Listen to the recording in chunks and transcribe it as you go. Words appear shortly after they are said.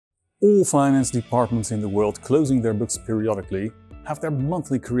All finance departments in the world closing their books periodically have their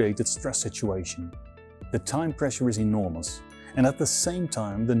monthly created stress situation. The time pressure is enormous, and at the same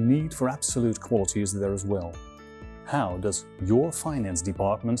time the need for absolute quality is there as well. How does your finance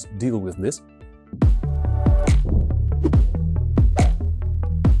department deal with this?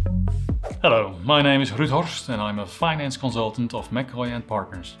 Hello, my name is Ruud Horst and I'm a finance consultant of McCoy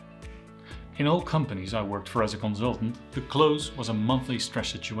Partners. In all companies I worked for as a consultant, the close was a monthly stress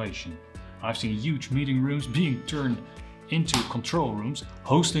situation. I've seen huge meeting rooms being turned into control rooms,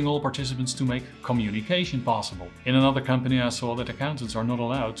 hosting all participants to make communication possible. In another company I saw that accountants are not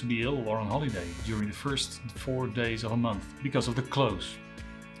allowed to be ill or on holiday during the first 4 days of a month because of the close.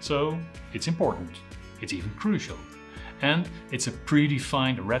 So it's important, it's even crucial. And it's a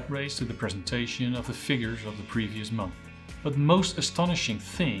predefined rat race to the presentation of the figures of the previous month. But the most astonishing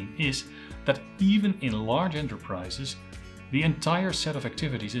thing is that even in large enterprises, the entire set of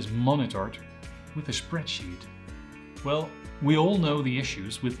activities is monitored with a spreadsheet. Well, we all know the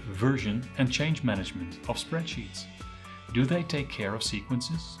issues with version and change management of spreadsheets. Do they take care of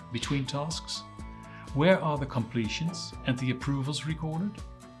sequences between tasks? Where are the completions and the approvals recorded?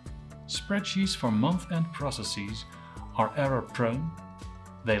 Spreadsheets for month-end processes are error-prone,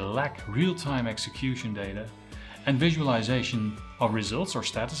 they lack real-time execution data, and visualization of results or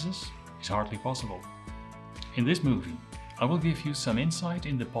statuses is hardly possible. In this movie, I will give you some insight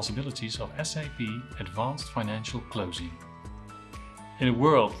in the possibilities of SAP Advanced Financial Closing. In a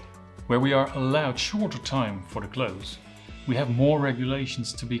world where we are allowed shorter time for the close, we have more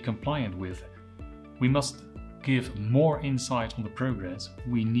regulations to be compliant with. We must give more insight on the progress.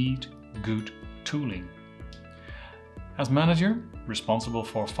 We need good tooling. As manager, responsible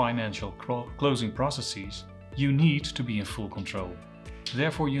for financial closing processes, you need to be in full control.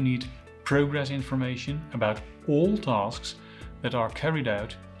 Therefore, you need progress information about all tasks that are carried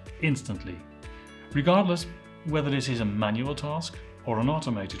out instantly, regardless whether this is a manual task or an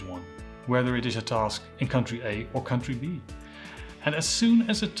automated one, whether it is a task in country A or country B. And as soon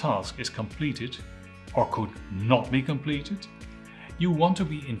as a task is completed or could not be completed, you want to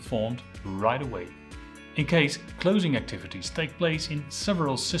be informed right away. In case closing activities take place in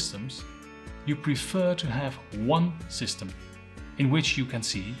several systems, you prefer to have one system in which you can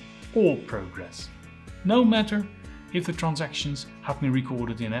see all progress, no matter if the transactions have been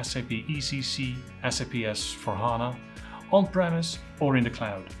recorded in SAP ECC, SAP S/4HANA, on-premise or in the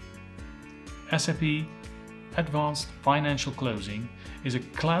cloud. SAP Advanced Financial Closing is a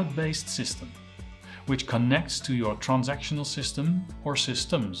cloud-based system which connects to your transactional system or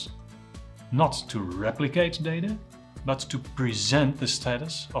systems, not to replicate data, but to present the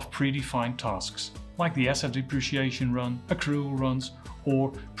status of predefined tasks, like the asset depreciation run, accrual runs,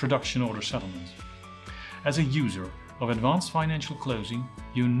 or production order settlements. As a user of Advanced Financial Closing,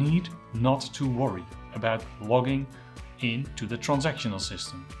 you need not to worry about logging into the transactional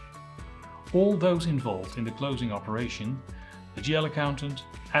system. All those involved in the closing operation, the GL accountant,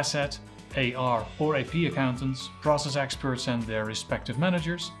 asset, AR or AP accountants, process experts and their respective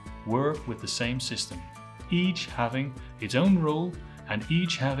managers, work with the same system, each having its own role and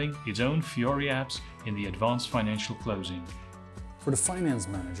each having its own Fiori apps in the Advanced Financial Closing. For the finance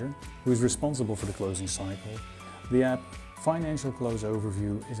manager, who is responsible for the closing cycle, the app Financial Close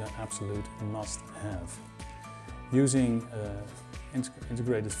Overview is an absolute must-have. Using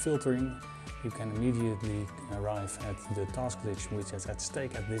integrated filtering, you can immediately arrive at the task list which is at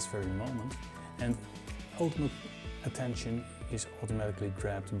stake at this very moment, and ultimate attention is automatically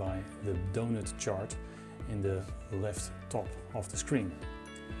grabbed by the donut chart in the left top of the screen.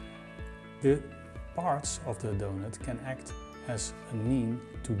 The parts of the donut can act as a mean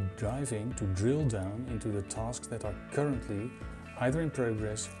to drill down into the tasks that are currently either in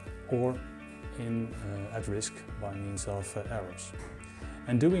progress or at risk by means of errors.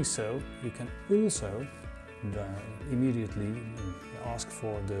 And doing so, you can also immediately ask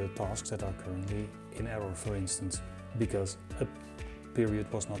for the tasks that are currently in error, for instance, because a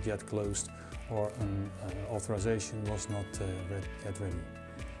period was not yet closed or an authorization was not yet ready.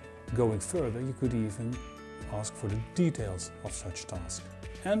 Going further, you could even ask for the details of such task.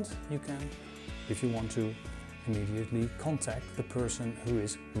 And you can, if you want to, immediately contact the person who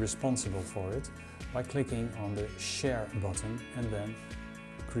is responsible for it by clicking on the share button and then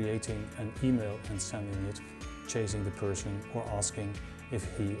creating an email and sending it, chasing the person or asking if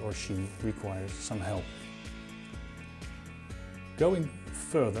he or she requires some help. Going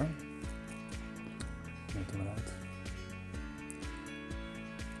further,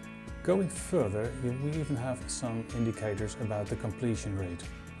 we even have some indicators about the completion rate,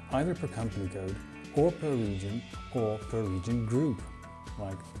 either per company code or per region group.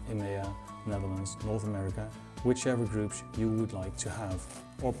 like EMEA, Netherlands, North America, whichever groups you would like to have,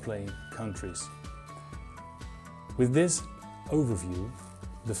 or plain countries. With this overview,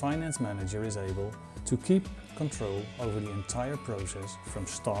 the finance manager is able to keep control over the entire process from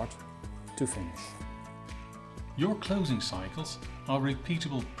start to finish. Your closing cycles are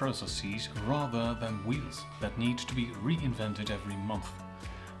repeatable processes rather than wheels that need to be reinvented every month.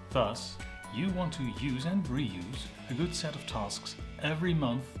 Thus, you want to use and reuse a good set of tasks every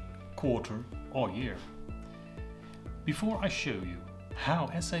month, quarter or year. Before I show you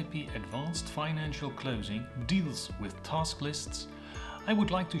how SAP Advanced Financial Closing deals with task lists, I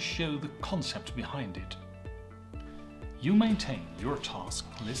would like to show the concept behind it. You maintain your task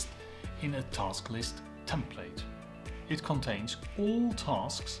list in a task list template. It contains all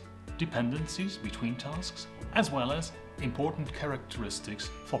tasks, dependencies between tasks, as well as important characteristics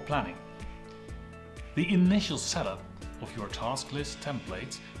for planning. The initial setup of your task list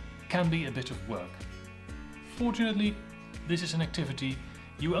templates can be a bit of work. Fortunately, this is an activity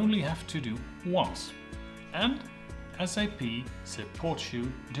you only have to do once, and SAP supports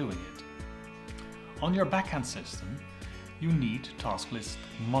you doing it. On your backend system, you need task list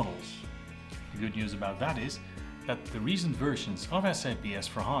models. The good news about that is that the recent versions of SAP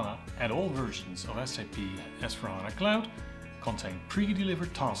S/4HANA and all versions of SAP S/4HANA Cloud contain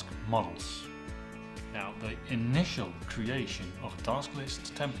pre-delivered task models. Now, the initial creation of a task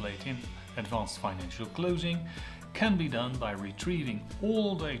list template in Advanced Financial Closing can be done by retrieving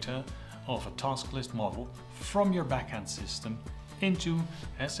all data of a task list model from your backend system into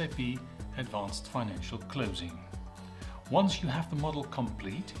SAP Advanced Financial Closing. Once you have the model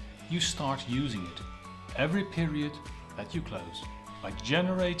complete, you start using it every period that you close by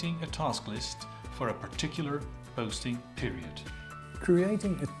generating a task list for a particular posting period.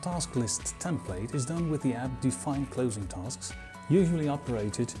 Creating a task list template is done with the app Define Closing Tasks, usually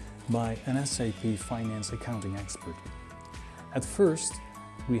operated by an SAP Finance accounting expert. At first,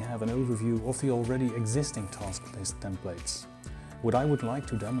 we have an overview of the already existing task list templates. What I would like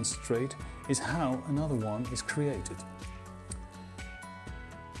to demonstrate is how another one is created.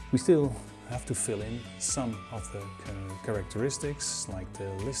 We still have to fill in some of the characteristics like the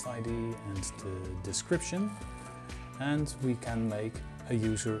list ID and the description, and we can make a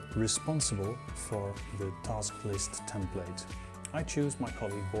user responsible for the task list template. I choose my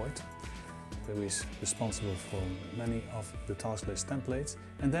colleague Boyd, who is responsible for many of the task list templates,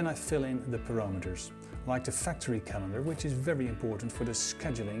 and then I fill in the parameters, like the factory calendar, which is very important for the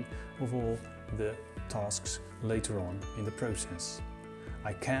scheduling of all the tasks later on in the process.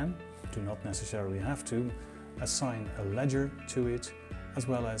 I can, do not necessarily have to, assign a ledger to it, as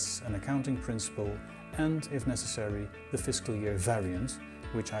well as an accounting principle, and if necessary, the fiscal year variant,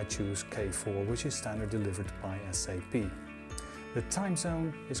 which I choose K4, which is standard delivered by SAP. The time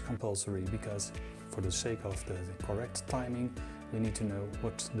zone is compulsory because, for the sake of the correct timing, we need to know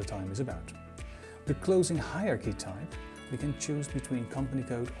what the time is about. The closing hierarchy type we can choose between company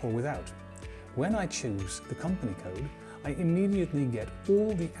code or without. When I choose the company code, I immediately get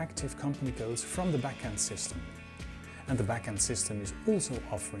all the active company codes from the backend system. And the backend system is also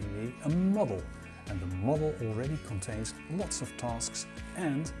offering me a model, and the model already contains lots of tasks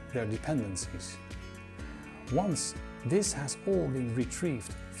and their dependencies. Once this has all been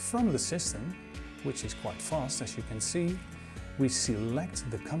retrieved from the system, which is quite fast as you can see, we select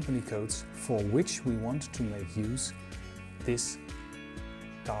the company codes for which we want to make use this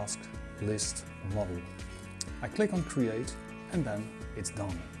task list model. I click on Create and then it's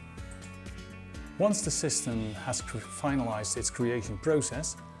done. Once the system has finalized its creation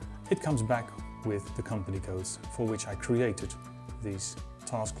process, it comes back with the company codes for which I created this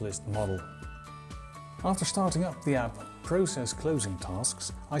task list model. After starting up the app Process Closing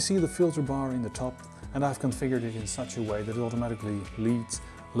Tasks, I see the filter bar in the top, and I've configured it in such a way that it automatically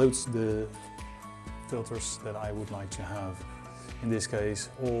loads the filters that I would like to have. In this case,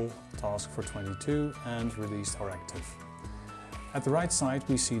 all tasks for 22 and released are active. At the right side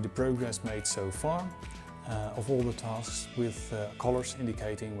we see the progress made so far of all the tasks with colors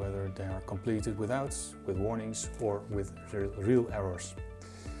indicating whether they are completed without, with warnings or with real errors.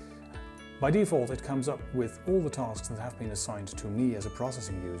 By default it comes up with all the tasks that have been assigned to me as a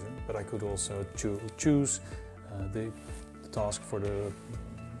processing user, but I could also choose the task for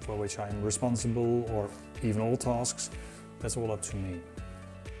which I am responsible, or even all tasks. That's all up to me.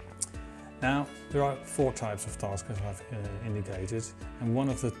 Now, there are 4 types of tasks as I've indicated, and one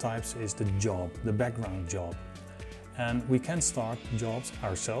of the types is the job, the background job. And we can start jobs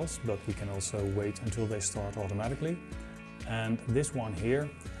ourselves, but we can also wait until they start automatically. And this one here,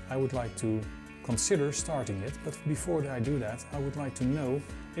 I would like to consider starting it, but before I do that, I would like to know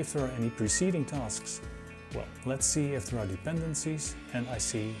if there are any preceding tasks. Well, let's see if there are dependencies, and I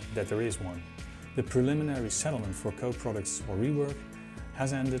see that there is one. The preliminary settlement for co-products or rework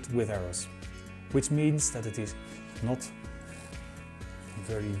has ended with errors, which means that it is not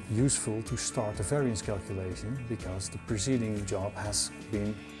very useful to start a variance calculation because the preceding job has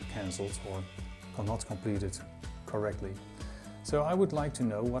been cancelled or not completed correctly. So I would like to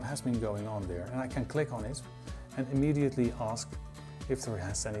know what has been going on there, and I can click on it and immediately ask if there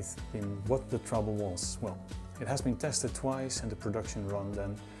has been what the trouble was. Well, it has been tested twice and the production run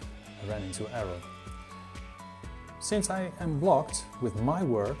then ran into error. Since I am blocked with my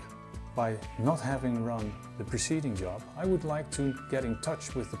work by not having run the preceding job, I would like to get in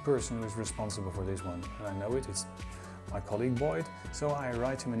touch with the person who is responsible for this one. And I know it's my colleague Boyd, so I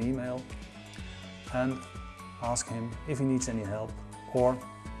write him an email and ask him if he needs any help, or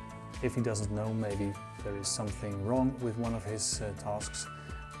if he doesn't know, maybe there is something wrong with one of his tasks,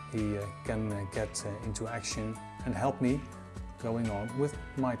 he can get into action and help me going on with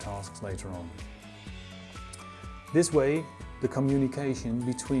my tasks later on. This way, the communication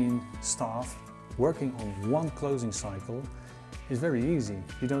between staff working on one closing cycle is very easy.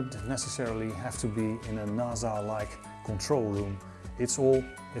 You don't necessarily have to be in a NASA-like control room. It's all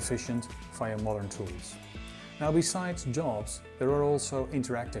efficient via modern tools. Now, besides jobs, there are also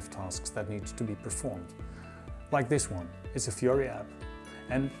interactive tasks that need to be performed. Like this one. It's a Fiori app,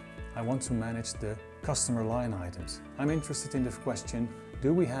 and I want to manage the customer line items. I'm interested in the question,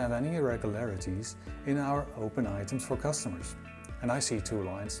 do we have any irregularities in our open items for customers? And I see two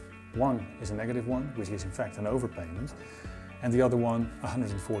lines. One is a negative one, which is in fact an overpayment, and the other one,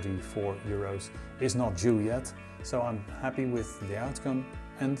 144 euros, is not due yet. So I'm happy with the outcome,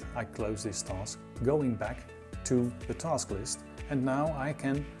 and I close this task, going back to the task list, and now I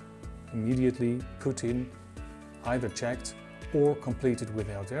can immediately put in either checked or completed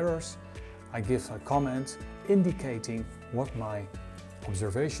without errors. I give a comment indicating what my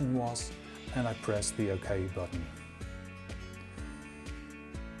observation was, and I press the OK button.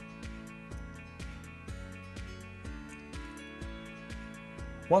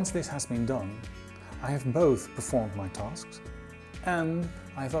 Once this has been done, I have both performed my tasks and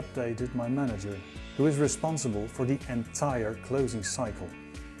I've updated my manager, who is responsible for the entire closing cycle.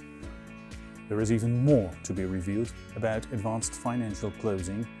 There is even more to be revealed about advanced financial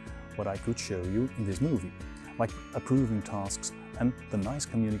closing, what I could show you in this movie, like approving tasks and the nice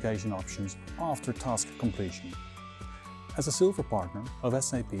communication options after task completion. As a silver partner of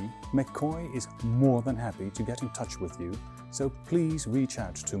SAP, McCoy is more than happy to get in touch with you, so please reach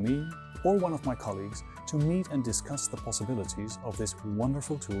out to me or one of my colleagues to meet and discuss the possibilities of this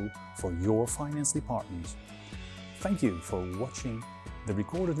wonderful tool for your finance departments. Thank you for watching the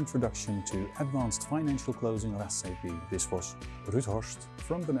recorded introduction to Advanced Financial Closing of SAP. This was Ruud Horst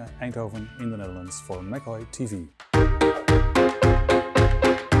from Eindhoven in the Netherlands for McCoy TV.